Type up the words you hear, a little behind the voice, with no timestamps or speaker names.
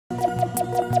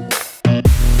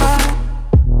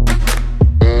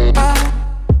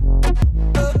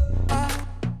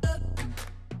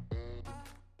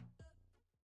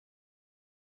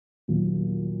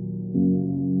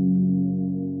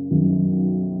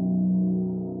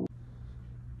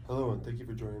everyone. Thank you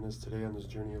for joining us today on this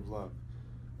journey of love.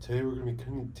 Today we're going to be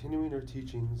continuing our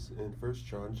teachings in 1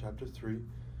 John chapter 3,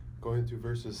 going through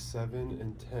verses 7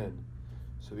 and 10.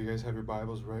 So if you guys have your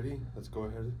Bibles ready, let's go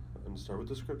ahead and start with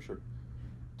the scripture.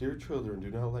 Dear children, do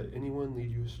not let anyone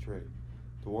lead you astray.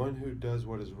 The one who does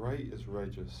what is right is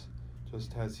righteous,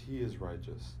 just as he is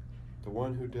righteous. The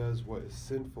one who does what is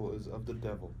sinful is of the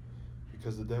devil,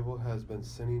 because the devil has been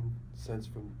sinning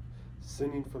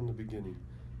from the beginning.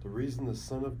 The reason the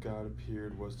Son of God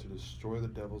appeared was to destroy the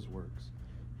devil's works.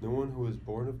 No one who is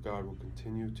born of God will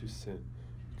continue to sin,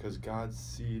 because God's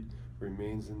seed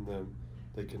remains in them.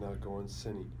 They cannot go on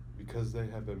sinning, because they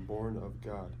have been born of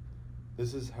God.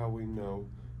 This is how we know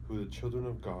who the children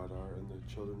of God are and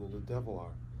the children of the devil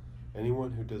are.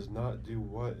 Anyone who does not do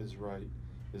what is right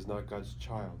is not God's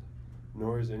child,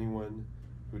 nor is anyone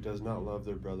who does not love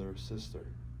their brother or sister.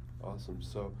 Awesome.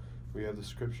 So we have the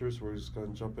scriptures. We're just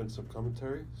going to jump in some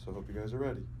commentary. So I hope you guys are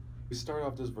ready. We start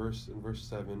off this verse in verse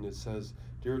 7. It says,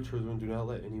 Dear children, do not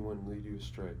let anyone lead you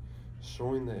astray,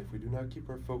 showing that if we do not keep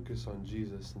our focus on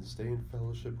Jesus and stay in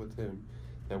fellowship with him,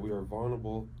 that we are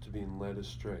vulnerable to being led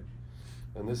astray.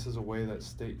 And this is a way that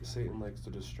Satan likes to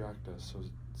distract us. So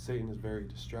Satan is very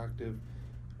distractive,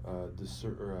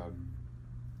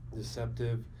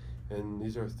 deceptive, and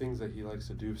these are things that he likes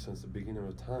to do since the beginning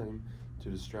of time to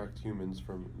distract humans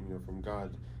from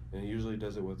God. And he usually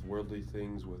does it with worldly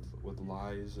things, with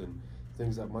lies and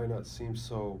things that might not seem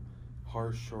so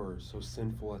harsh or so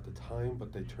sinful at the time,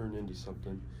 but they turn into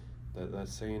something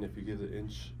that's saying if you give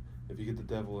the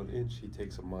devil an inch, he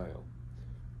takes a mile.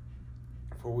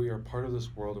 For we are part of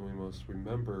this world, and we must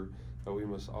remember that we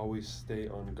must always stay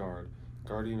on guard,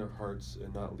 guarding our hearts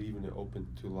and not leaving it open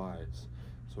to lies.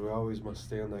 So we always must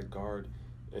stay on that guard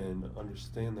and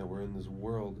understand that we're in this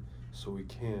world, so we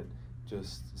can't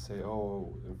just say,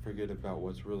 and forget about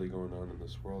what's really going on in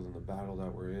this world and the battle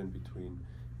that we're in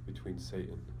between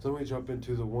Satan. So then we jump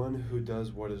into the one who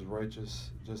does what is righteous,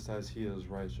 just as he is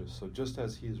righteous. So just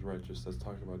as he is righteous, that's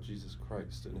talking about Jesus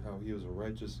Christ and how he was a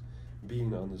righteous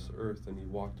being on this earth, and he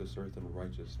walked this earth in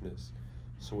righteousness.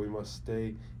 So we must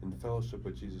stay in fellowship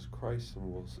with Jesus Christ,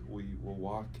 and we will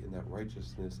walk in that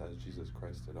righteousness as Jesus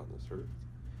Christ did on this earth.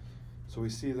 So we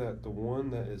see that the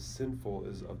one that is sinful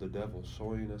is of the devil,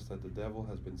 showing us that the devil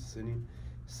has been sinning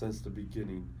since the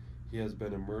beginning. He has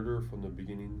been a murderer from the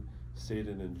beginning,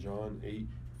 stated in John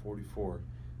 8:44.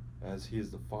 As he is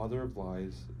the father of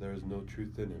lies, there is no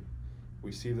truth in him.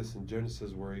 We see this in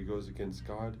Genesis, where he goes against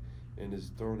God and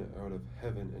is thrown out of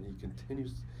heaven, and he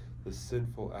continues the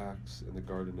sinful acts in the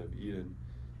Garden of Eden.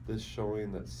 This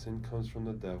showing that sin comes from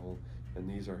the devil, and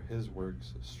these are his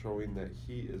works, showing that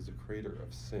he is the creator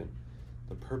of sin.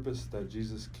 The purpose that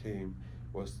Jesus came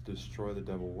was to destroy the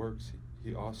devil's works.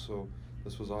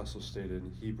 This was also stated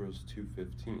in Hebrews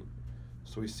 2:15.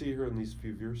 So we see here in these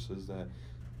few verses that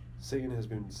Satan has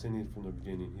been sinning from the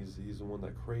beginning. He's the one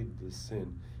that created this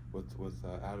sin with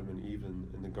Adam and Eve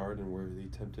in the garden, where he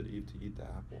tempted Eve to eat the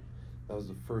apple. That was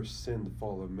the first sin, the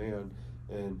fall of man,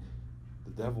 and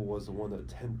the devil was the one that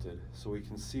tempted. So we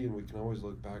can see, and we can always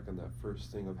look back on that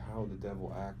first thing of how the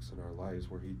devil acts in our lives,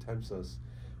 where he tempts us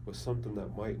with something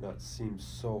that might not seem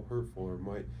so hurtful,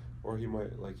 or he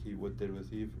might, like he did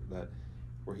with Eve,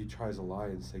 where he tries a lie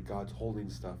and say, God's holding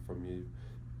stuff from you.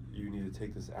 You need to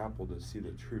take this apple to see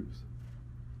the truth.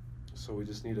 So we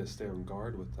just need to stay on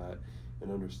guard with that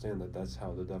and understand that that's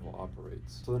how the devil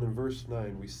operates. So then in verse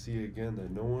 9, we see again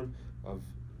that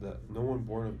no one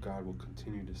born of God will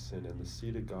continue to sin, and the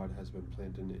seed of God has been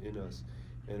planted in us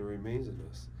and remains in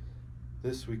us.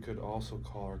 This we could also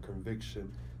call our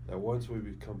conviction that once we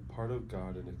become part of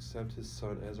God and accept his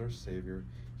Son as our Savior,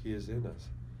 he is in us,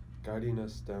 guiding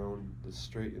us down the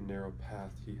straight and narrow path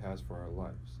he has for our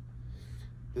lives.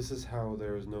 This is how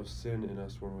there is no sin in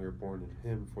us when we are born in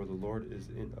him, for the Lord is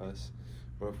in us.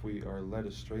 But if we are led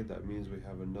astray, that means we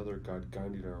have another God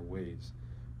guiding our ways,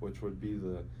 which would be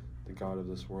the God of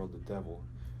this world, the devil.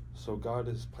 So God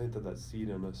has planted that seed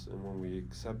in us, and when we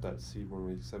accept that seed, when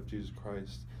we accept Jesus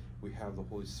Christ, we have the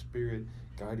Holy Spirit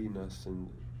guiding us and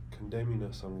condemning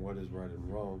us on what is right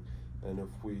and wrong. And if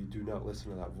we do not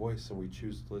listen to that voice and we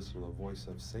choose to listen to the voice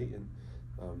of Satan,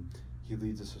 he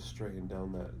leads us astray and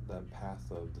down that path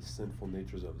of the sinful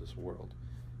natures of this world.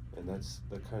 And that's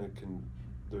the kind of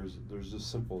there's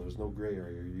just simple, there's no gray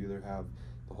area. You either have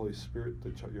the Holy Spirit,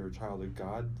 you're a child of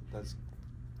God that's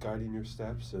guiding your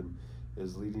steps and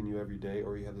is leading you every day,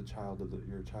 or you have you're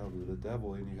a child of the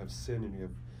devil, and you have sin and you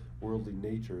have worldly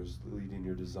natures leading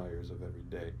your desires of every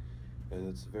day. And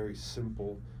it's a very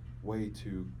simple way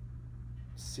to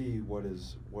see where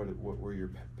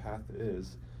your path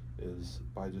is is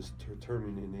by just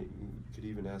determining it. You could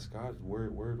even ask God, where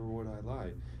would I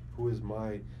lie? Who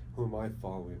am I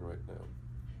following right now?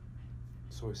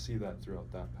 So I see that throughout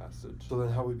that passage. So then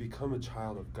how we become a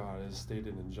child of God is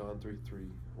stated in John 3:3,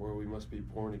 where we must be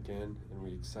born again and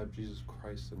we accept Jesus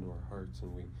Christ into our hearts,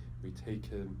 and we take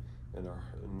him and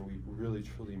we really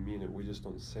truly mean it. We just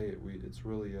don't say it. It's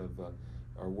really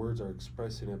our words are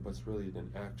expressing it, but it's really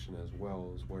an action as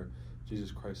well, is where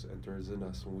Jesus Christ enters in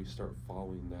us when we start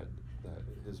following that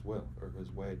his will or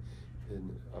his way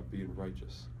of being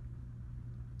righteous.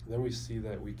 Then we see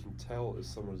that we can tell if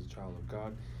someone is a child of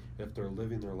God if they're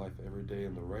living their life every day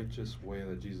in the righteous way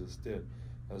that Jesus did.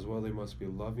 As well, they must be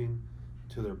loving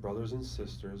to their brothers and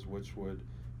sisters, which would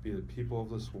be the people of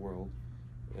this world.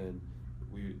 And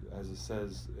as it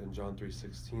says in John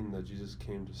 3:16, that Jesus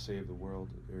came to save the world,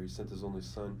 or he sent his only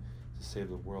son to save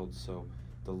the world. So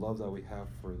the love that we have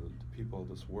for the people of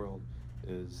this world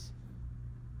is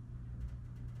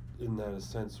in that a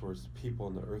sense where it's the people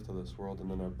on the earth of this world,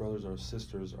 and then our brothers, our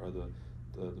sisters are the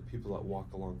people that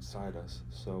walk alongside us.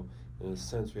 So in a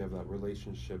sense, we have that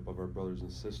relationship of our brothers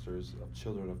and sisters, of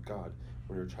children of God.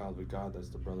 When you're a child of God, that's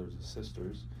the brothers and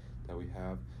sisters that we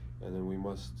have. And then we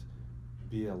must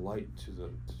be a light to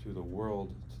the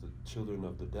world, to the children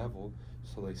of the devil,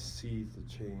 so they see the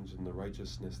change and the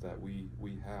righteousness that we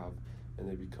have, and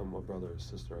they become a brother or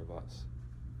sister of us.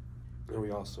 And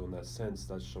we also, in that sense,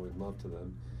 that's showing love to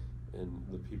them and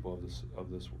the people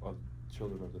of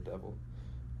children of the devil,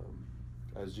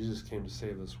 as Jesus came to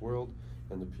save this world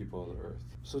and the people of the earth.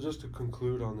 So just to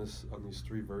conclude on these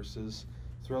 3 verses,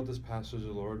 throughout this passage,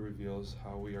 the Lord reveals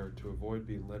how we are to avoid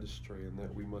being led astray, and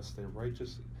that we must stay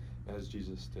righteous as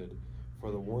Jesus did.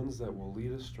 For the ones that will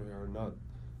lead astray are not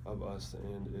of us,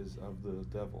 and is of the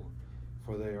devil,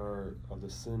 for they are of the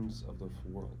sins of the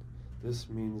world. This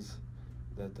means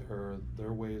that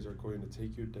their ways are going to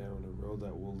take you down a road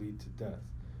that will lead to death.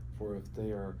 For if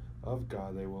they are of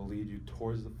God, they will lead you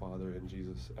towards the Father, and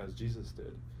as Jesus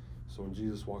did. So when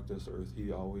Jesus walked this earth,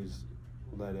 he always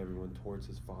led everyone towards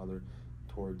his Father,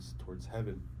 towards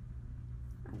heaven.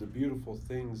 The beautiful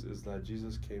things is that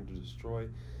Jesus came to destroy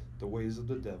the ways of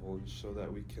the devil, and so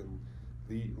that we can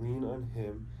lean on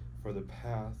him for the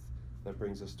path that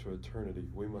brings us to eternity.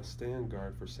 We must stay on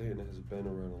guard, for Satan has been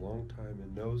around a long time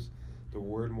and knows the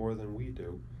word more than we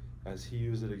do, as he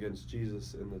used it against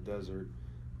Jesus in the desert.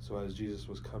 So as Jesus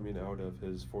was coming out of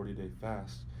his 40-day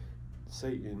fast,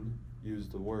 Satan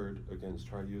used the word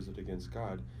tried to use it against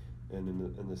God, and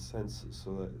in the sense,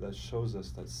 so that shows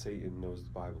us that Satan knows the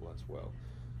Bible as well.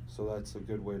 So that's a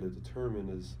good way to determine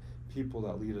is people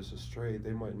that lead us astray,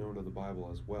 they might know the Bible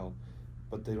as well,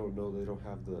 but they don't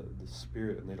have the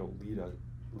Spirit, and they don't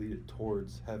lead it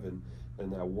towards heaven,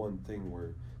 and that one thing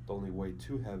where the only way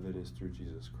to heaven is through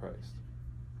Jesus Christ.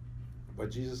 But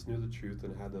Jesus knew the truth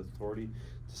and had the authority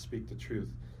to speak the truth.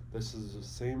 This is the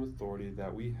same authority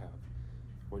that we have.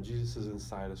 When Jesus is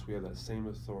inside us, we have that same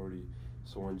authority.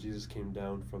 So when Jesus came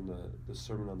down from the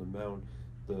Sermon on the Mount,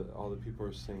 all the people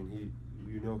are saying,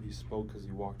 he spoke because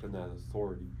he walked in that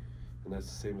authority. And that's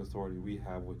the same authority we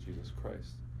have with Jesus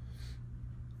Christ.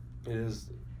 It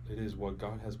is what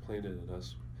God has planted in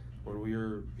us. When we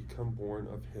become born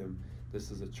of him, this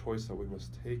is a choice that we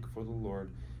must take, for the Lord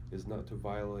is not to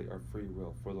violate our free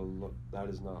will, for that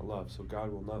is not love. So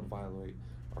God will not violate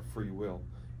our free will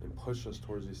and push us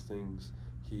towards these things.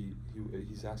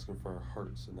 He's asking for our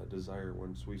hearts and that desire.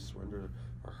 Once we surrender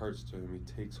our hearts to him,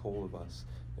 he takes hold of us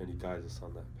and he guides us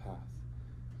on that path.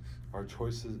 Our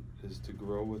choice is to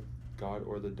grow with God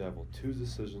or the devil, 2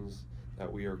 decisions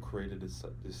that we are created to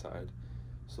decide.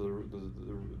 So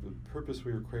the purpose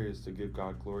we were created is to give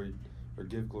God glory, or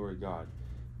give glory to God.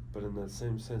 But in that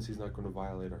same sense, he's not going to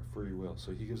violate our free will.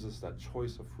 So he gives us that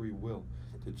choice of free will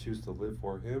to choose to live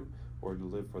for him or to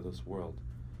live for this world.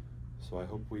 So I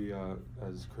hope we,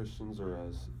 as Christians or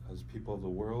as people of the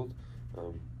world,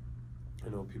 I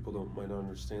know people might not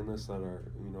understand this that are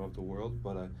of the world,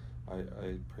 but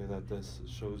I pray that this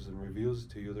shows and reveals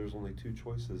to you there's only 2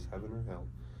 choices, heaven or hell.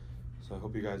 So I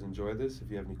hope you guys enjoy this. If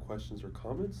you have any questions or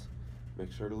comments,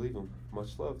 make sure to leave them.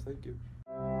 Much love. Thank you.